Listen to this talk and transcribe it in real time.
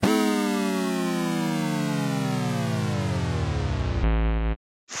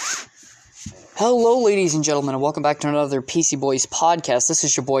Hello, ladies and gentlemen, and welcome back to another PC Boys podcast. This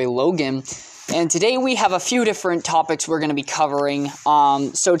is your boy Logan, and today we have a few different topics we're going to be covering.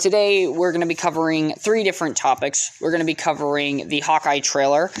 So today we're going to be covering three different topics. We're going to be covering the Hawkeye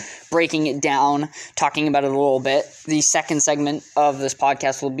trailer, breaking it down, talking about it a little bit. The second segment of this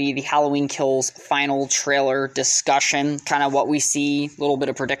podcast will be the Halloween Kills final trailer discussion, kind of what we see, a little bit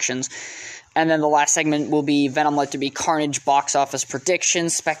of predictions. And then the last segment will be Venom Let There Be Carnage box office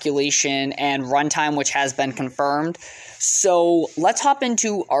predictions, speculation, and runtime, which has been confirmed. So let's hop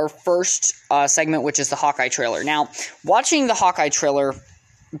into our first segment, which is the Hawkeye trailer. Now, watching the Hawkeye trailer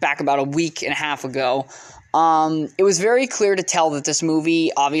back about a week and a half ago, it was very clear to tell that this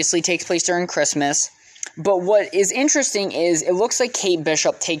movie obviously takes place during Christmas. But what is interesting is it looks like Kate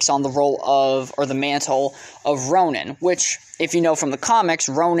Bishop takes on the role of, or the mantle of Ronan, which, if you know from the comics,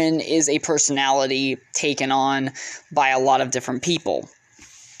 Ronan is a personality taken on by a lot of different people.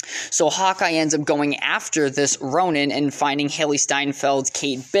 So Hawkeye ends up going after this Ronan and finding Hailee Steinfeld's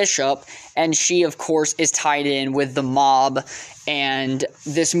Kate Bishop, and she, of course, is tied in with the mob, and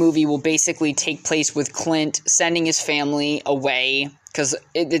this movie will basically take place with Clint sending his family away, because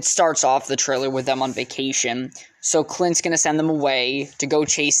it starts off the trailer with them on vacation. So Clint's going to send them away to go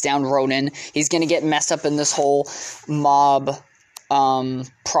chase down Ronan. He's going to get messed up in this whole mob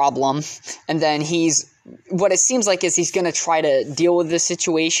problem. And then what it seems like is he's going to try to deal with this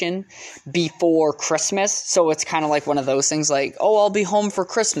situation before Christmas. So it's kind of like one of those things like, oh, I'll be home for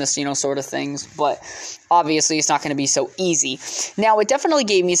Christmas, sort of things. But obviously it's not going to be so easy. Now, it definitely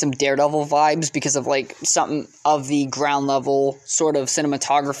gave me some Daredevil vibes because of like something of the ground level sort of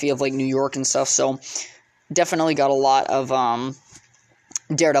cinematography of like New York and stuff. So definitely got a lot of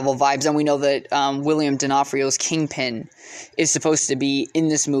Daredevil vibes, and we know that William D'Onofrio's Kingpin is supposed to be in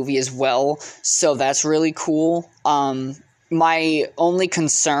this movie as well, so that's really cool. My only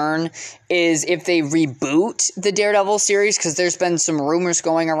concern is if they reboot the Daredevil series, because there's been some rumors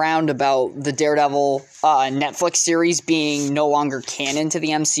going around about the Daredevil Netflix series being no longer canon to the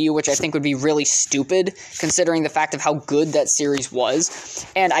MCU, which I think would be really stupid, considering the fact of how good that series was.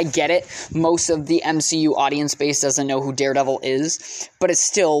 And I get it, most of the MCU audience base doesn't know who Daredevil is, but it's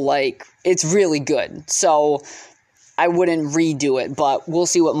still, it's really good. So I wouldn't redo it, but we'll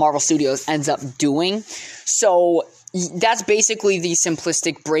see what Marvel Studios ends up doing. So that's basically the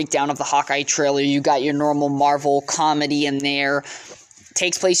simplistic breakdown of the Hawkeye trailer. You got your normal Marvel comedy in there.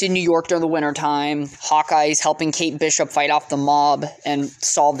 Takes place in New York during the wintertime. Hawkeye's helping Kate Bishop fight off the mob and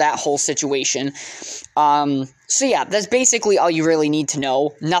solve that whole situation. So yeah, that's basically all you really need to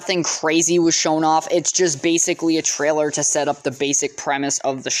know. Nothing crazy was shown off. It's just basically a trailer to set up the basic premise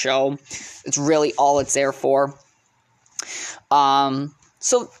of the show. It's really all it's there for.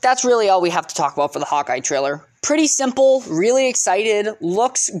 So that's really all we have to talk about for the Hawkeye trailer. Pretty simple, really excited,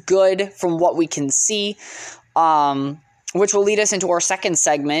 looks good from what we can see, which will lead us into our second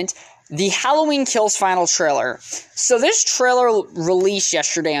segment, the Halloween Kills final trailer. So this trailer released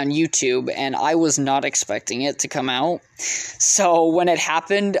yesterday on YouTube, and I was not expecting it to come out. So when it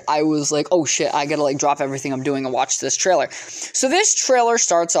happened, I was like, oh shit, I gotta drop everything I'm doing and watch this trailer. So this trailer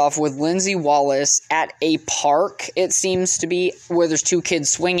starts off with Lindsay Wallace at a park, it seems to be, where there's two kids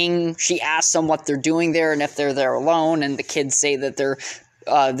swinging. She asks them what they're doing there and if they're there alone, and the kids say that they're,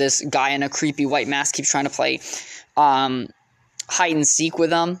 this guy in a creepy white mask keeps trying to play hide and seek with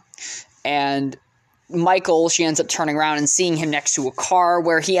them. And Michael, she ends up turning around and seeing him next to a car,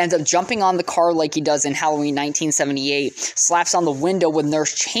 where he ends up jumping on the car like he does in Halloween 1978, slaps on the window with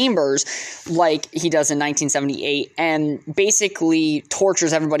Nurse Chambers like he does in 1978, and basically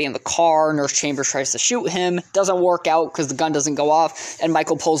tortures everybody in the car. Nurse Chambers tries to shoot him, doesn't work out because the gun doesn't go off, and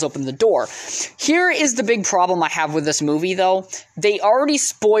Michael pulls open the door. Here is the big problem I have with this movie, though. They already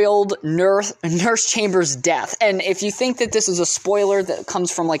spoiled Nurse Chambers' death, and if you think that this is a spoiler that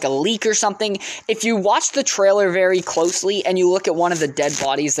comes from a leak or something, if you watch the trailer very closely and you look at one of the dead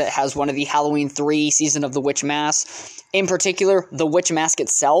bodies that has one of the Halloween 3 Season of the Witch masks, in particular, the witch mask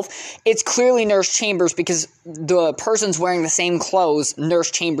itself, it's clearly Nurse Chambers because the person's wearing the same clothes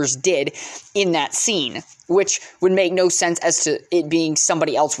Nurse Chambers did in that scene, which would make no sense as to it being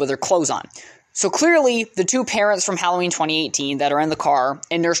somebody else with their clothes on. So clearly, the two parents from Halloween 2018 that are in the car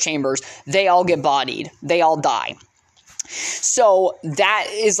in Nurse Chambers, they all get bodied. They all die. So that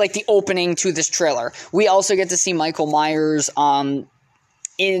is the opening to this trailer. We also get to see Michael Myers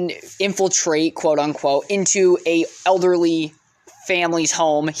infiltrate, quote unquote, into a elderly family's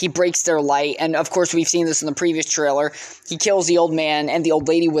home. He breaks their light, and of course we've seen this in the previous trailer. He kills the old man and the old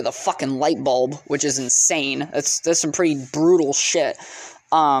lady with a fucking light bulb, which is insane. That's some pretty brutal shit.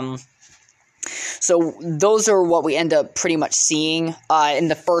 So those are what we end up pretty much seeing in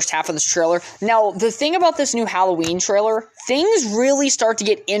the first half of this trailer. Now, the thing about this new Halloween trailer, things really start to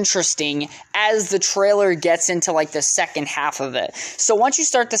get interesting as the trailer gets into like the second half of it. So once you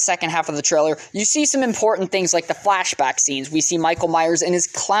start the second half of the trailer, you see some important things like the flashback scenes. We see Michael Myers in his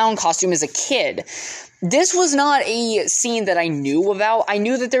clown costume as a kid. This was not a scene that I knew about. I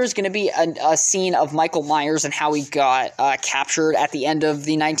knew that there was going to be a scene of Michael Myers and how he got captured at the end of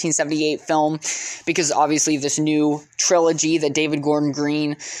the 1978 film, because obviously this new trilogy that David Gordon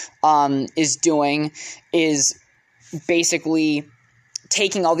Green is doing is basically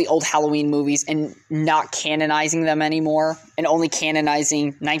taking all the old Halloween movies and not canonizing them anymore, and only canonizing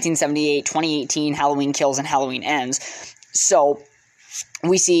 1978, 2018 Halloween Kills and Halloween Ends. So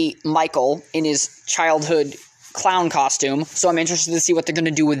we see Michael in his childhood clown costume, so I'm interested to see what they're going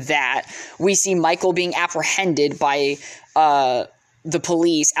to do with that. We see Michael being apprehended by the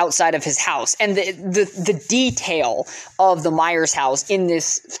police outside of his house, and the detail of the Myers house in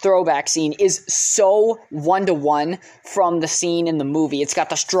this throwback scene is so one-to-one from the scene in the movie. It's got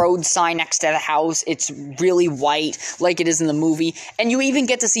the Strode sign next to the house. It's really white like it is in the movie, and you even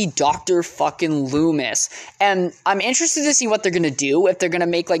get to see Dr. fucking Loomis, and I'm interested to see what they're gonna do, if they're gonna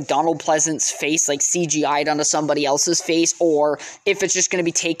make like Donald Pleasant's face like CGI'd onto somebody else's face, or if it's just gonna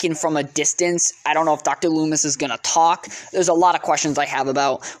be taken from a distance. I don't know if Dr. Loomis is gonna talk. There's a lot of questions I have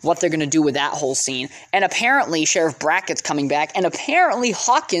about what they're going to do with that whole scene. And apparently Sheriff Brackett's coming back, and apparently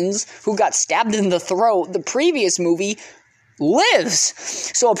Hawkins, who got stabbed in the throat the previous movie, lives.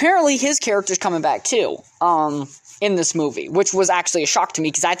 So apparently his character's coming back too in this movie, which was actually a shock to me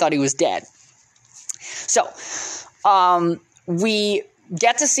because I thought he was dead. So we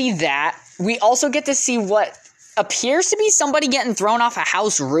get to see that. We also get to see what appears to be somebody getting thrown off a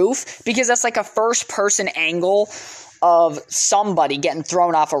house roof, because that's like a first-person angle of somebody getting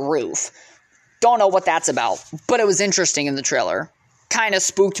thrown off a roof. Don't know what that's about, but it was interesting in the trailer. Kind of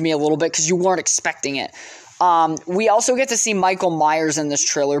spooked me a little bit because you weren't expecting it. We also get to see Michael Myers in this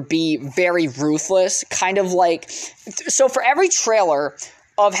trailer be very ruthless, kind of like... So for every trailer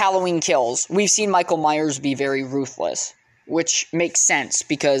of Halloween Kills, we've seen Michael Myers be very ruthless, which makes sense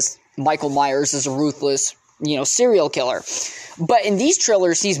because Michael Myers is a ruthless, serial killer. But in these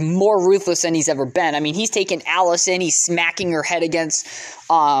trailers, he's more ruthless than he's ever been. I mean, he's taken Allison, he's smacking her head against,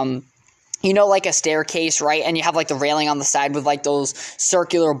 like a staircase, right? And you have, like, the railing on the side with, like, those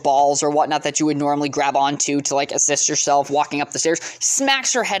circular balls or whatnot that you would normally grab onto to, like, assist yourself walking up the stairs.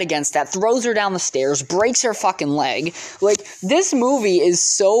 Smacks her head against that, throws her down the stairs, breaks her fucking leg. Like, this movie is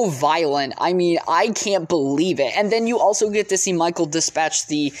so violent. I mean, I can't believe it. And then you also get to see Michael dispatch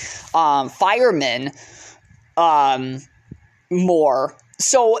the firemen more.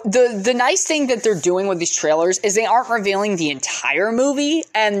 So the nice thing that they're doing with these trailers is they aren't revealing the entire movie,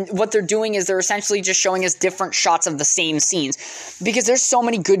 and what they're doing is they're essentially just showing us different shots of the same scenes, because there's so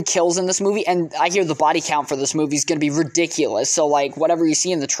many good kills in this movie, and I hear the body count for this movie is going to be ridiculous. So like whatever you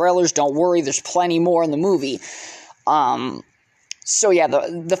see in the trailers, don't worry, there's plenty more in the movie. So yeah,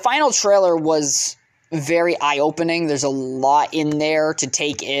 the final trailer was very eye-opening. There's a lot in there to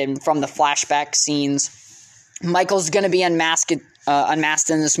take in from the flashback scenes. Michael's going to be unmasked in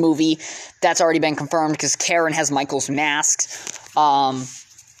this movie. That's already been confirmed because Karen has Michael's masks.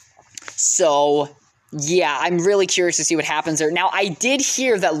 So, yeah, I'm really curious to see what happens there. Now, I did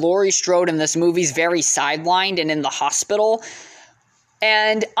hear that Laurie Strode in this movie is very sidelined and in the hospital,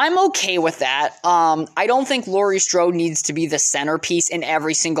 and I'm okay with that. I don't think Laurie Strode needs to be the centerpiece in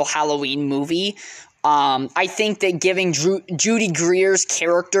every single Halloween movie. I think that giving Judy Greer's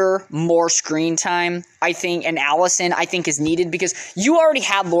character more screen time, and Allison, is needed, because you already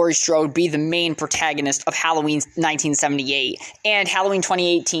had Laurie Strode be the main protagonist of Halloween 1978, and Halloween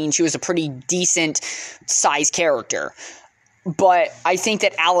 2018, she was a pretty decent sized character. But I think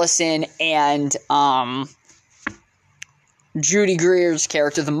that Allison and, Judy Greer's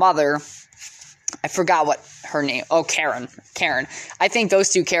character, the mother, I forgot what her name. Oh, Karen. I think those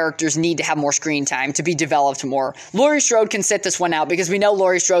two characters need to have more screen time to be developed more. Laurie Strode can sit this one out because we know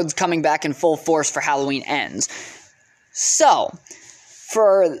Laurie Strode's coming back in full force for Halloween Ends. So,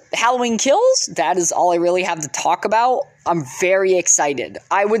 for Halloween Kills, that is all I really have to talk about. I'm very excited.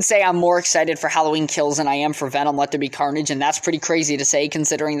 I would say I'm more excited for Halloween Kills than I am for Venom Let There Be Carnage, and that's pretty crazy to say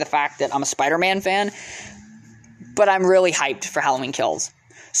considering the fact that I'm a Spider-Man fan. But I'm really hyped for Halloween Kills.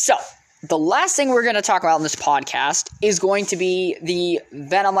 So, the last thing we're going to talk about in this podcast is going to be the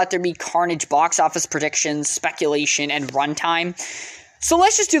Venom Let There Be Carnage box office predictions, speculation, and runtime. So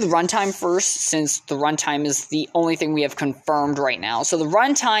let's just do the runtime first, since the runtime is the only thing we have confirmed right now. So the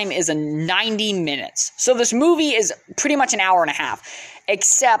runtime is 90 minutes. So this movie is pretty much an hour and a half,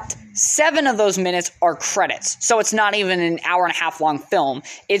 except 7 of those minutes are credits. So it's not even an hour and a half long film.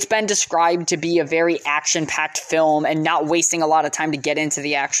 It's been described to be a very action-packed film and not wasting a lot of time to get into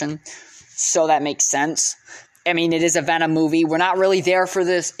the action. So that makes sense. I mean, it is a Venom movie. We're not really there for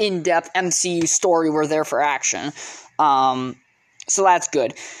this in-depth MCU story. We're there for action. So that's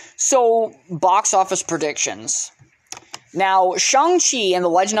good. So, box office predictions. Now, Shang-Chi and the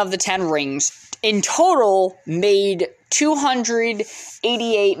Legend of the Ten Rings in total made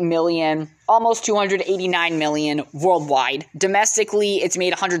 $288 million, almost $289 million worldwide. Domestically, it's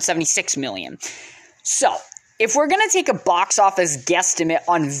made $176 million. So, if we're going to take a box office guesstimate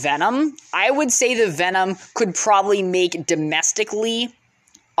on Venom, I would say the Venom could probably make domestically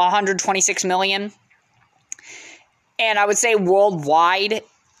 $126 million. And I would say worldwide,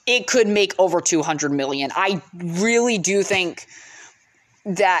 it could make over $200 million. I really do think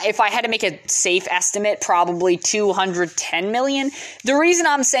that if I had to make a safe estimate, probably $210 million. The reason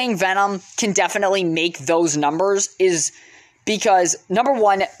I'm saying Venom can definitely make those numbers is because, number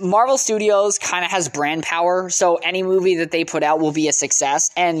one, Marvel Studios kind of has brand power, so any movie that they put out will be a success.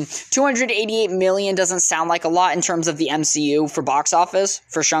 And $288 million doesn't sound like a lot in terms of the MCU for box office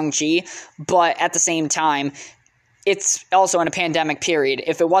for Shang-Chi, but at the same time, it's also in a pandemic period.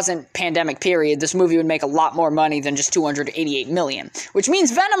 If it wasn't pandemic period, this movie would make a lot more money than just $288 million, which means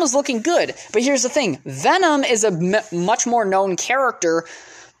Venom is looking good. But here's the thing. Venom is a much more known character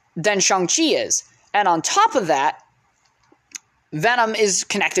than Shang-Chi is. And on top of that, Venom is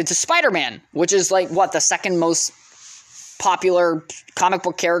connected to Spider-Man, which is the second most popular comic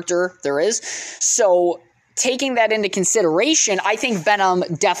book character there is. So taking that into consideration, I think Venom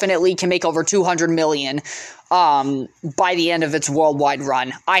definitely can make over $200 million by the end of its worldwide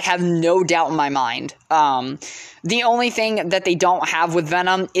run. I have no doubt in my mind. The only thing that they don't have with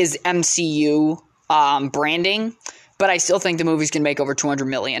Venom is MCU branding, but I still think the movie's going to make over $200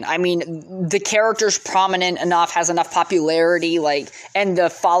 million. I mean, the character's prominent enough, has enough popularity, and the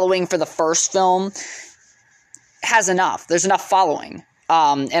following for the first film has enough. There's enough following.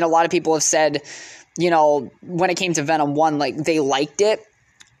 And a lot of people have said, when it came to Venom 1, they liked it.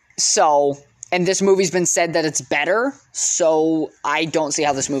 So, and this movie's been said that it's better, so I don't see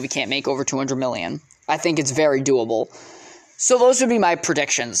how this movie can't make over $200 million. I think it's very doable. So those would be my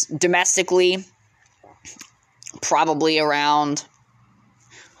predictions. Domestically, probably around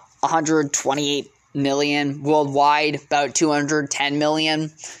 $128 million. Worldwide, about $210 million.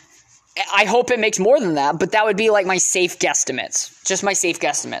 I hope it makes more than that, but that would be my safe guesstimates. Just my safe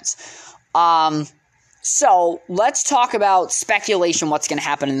guesstimates. So, let's talk about speculation, what's going to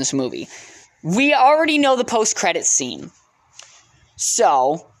happen in this movie. We already know the post-credits scene.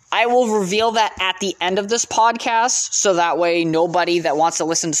 So, I will reveal that at the end of this podcast, so that way nobody that wants to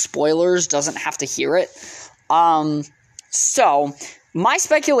listen to spoilers doesn't have to hear it. So, my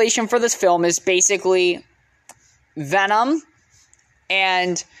speculation for this film is basically Venom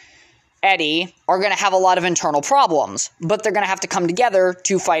and Eddie are going to have a lot of internal problems, but they're going to have to come together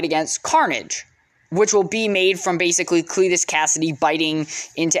to fight against Carnage, which will be made from basically Cletus Cassidy biting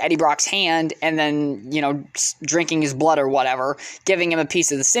into Eddie Brock's hand and then, drinking his blood or whatever, giving him a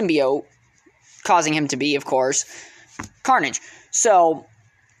piece of the symbiote, causing him to be, of course, Carnage. So,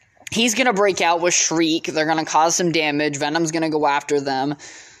 he's going to break out with Shriek. They're going to cause some damage. Venom's going to go after them.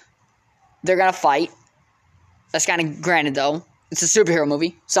 They're going to fight. That's kind of granted, though. It's a superhero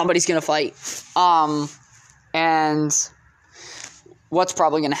movie. Somebody's going to fight. And what's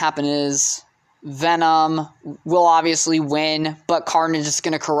probably going to happen is Venom will obviously win, but Carnage is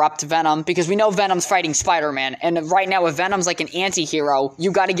going to corrupt Venom because we know Venom's fighting Spider-Man. And right now, if Venom's an anti-hero,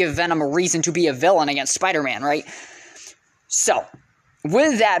 you got to give Venom a reason to be a villain against Spider-Man, right? So,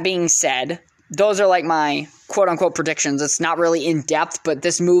 with that being said, those are my quote-unquote predictions. It's not really in-depth, but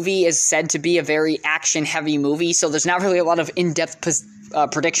this movie is said to be a very action-heavy movie, so there's not really a lot of in-depth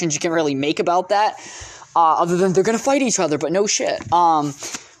predictions you can really make about that, other than they're going to fight each other, but no shit.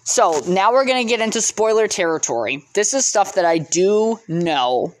 So, now we're going to get into spoiler territory. This is stuff that I do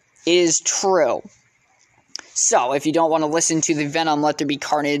know is true. So, if you don't want to listen to the Venom Let There Be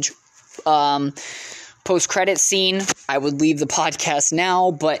Carnage post-credit scene, I would leave the podcast now,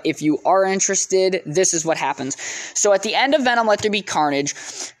 but if you are interested, this is what happens. So, at the end of Venom Let There Be Carnage,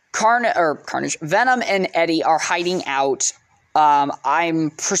 Venom and Eddie are hiding out,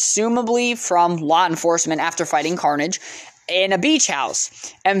 I'm presumably from law enforcement after fighting Carnage, in a beach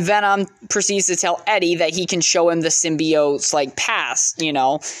house, and Venom proceeds to tell Eddie that he can show him the symbiote's past,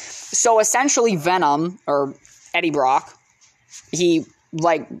 So essentially Venom, or Eddie Brock, he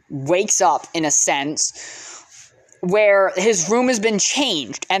wakes up in a sense where his room has been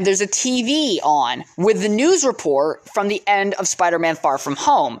changed and there's a TV on with the news report from the end of Spider-Man Far From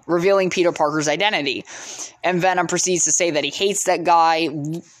Home, revealing Peter Parker's identity. And Venom proceeds to say that he hates that guy,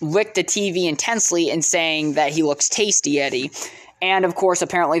 licked the TV intensely, and saying that he looks tasty, Eddie. And, of course,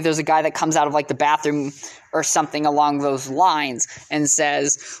 apparently there's a guy that comes out of, the bathroom or something along those lines and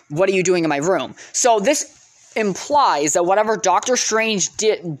says, "What are you doing in my room?" So this implies that whatever Doctor Strange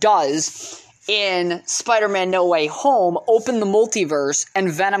does in Spider-Man No Way Home opened the multiverse, and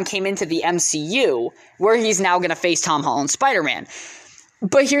Venom came into the MCU, where he's now going to face Tom Holland's Spider-Man.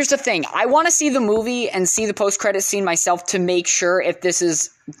 But here's the thing. I want to see the movie and see the post-credit scene myself to make sure if this is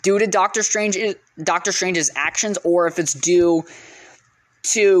due to Doctor Strange's actions or if it's due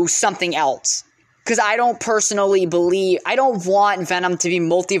to something else. Because I don't personally I don't want Venom to be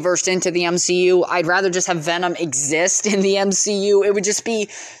multiversed into the MCU. I'd rather just have Venom exist in the MCU. It would just be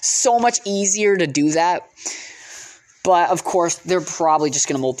so much easier to do that. But, of course, they're probably just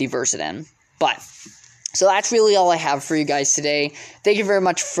going to multiverse it in. So that's really all I have for you guys today. Thank you very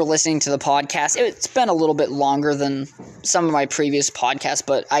much for listening to the podcast. It's been a little bit longer than some of my previous podcasts,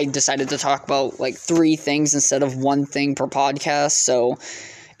 but I decided to talk about 3 things instead of 1 thing per podcast. So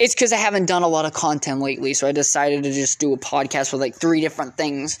it's because I haven't done a lot of content lately, so I decided to just do a podcast with 3 different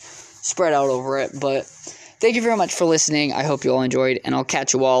things spread out over it. But thank you very much for listening. I hope you all enjoyed, and I'll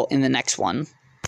catch you all in the next one.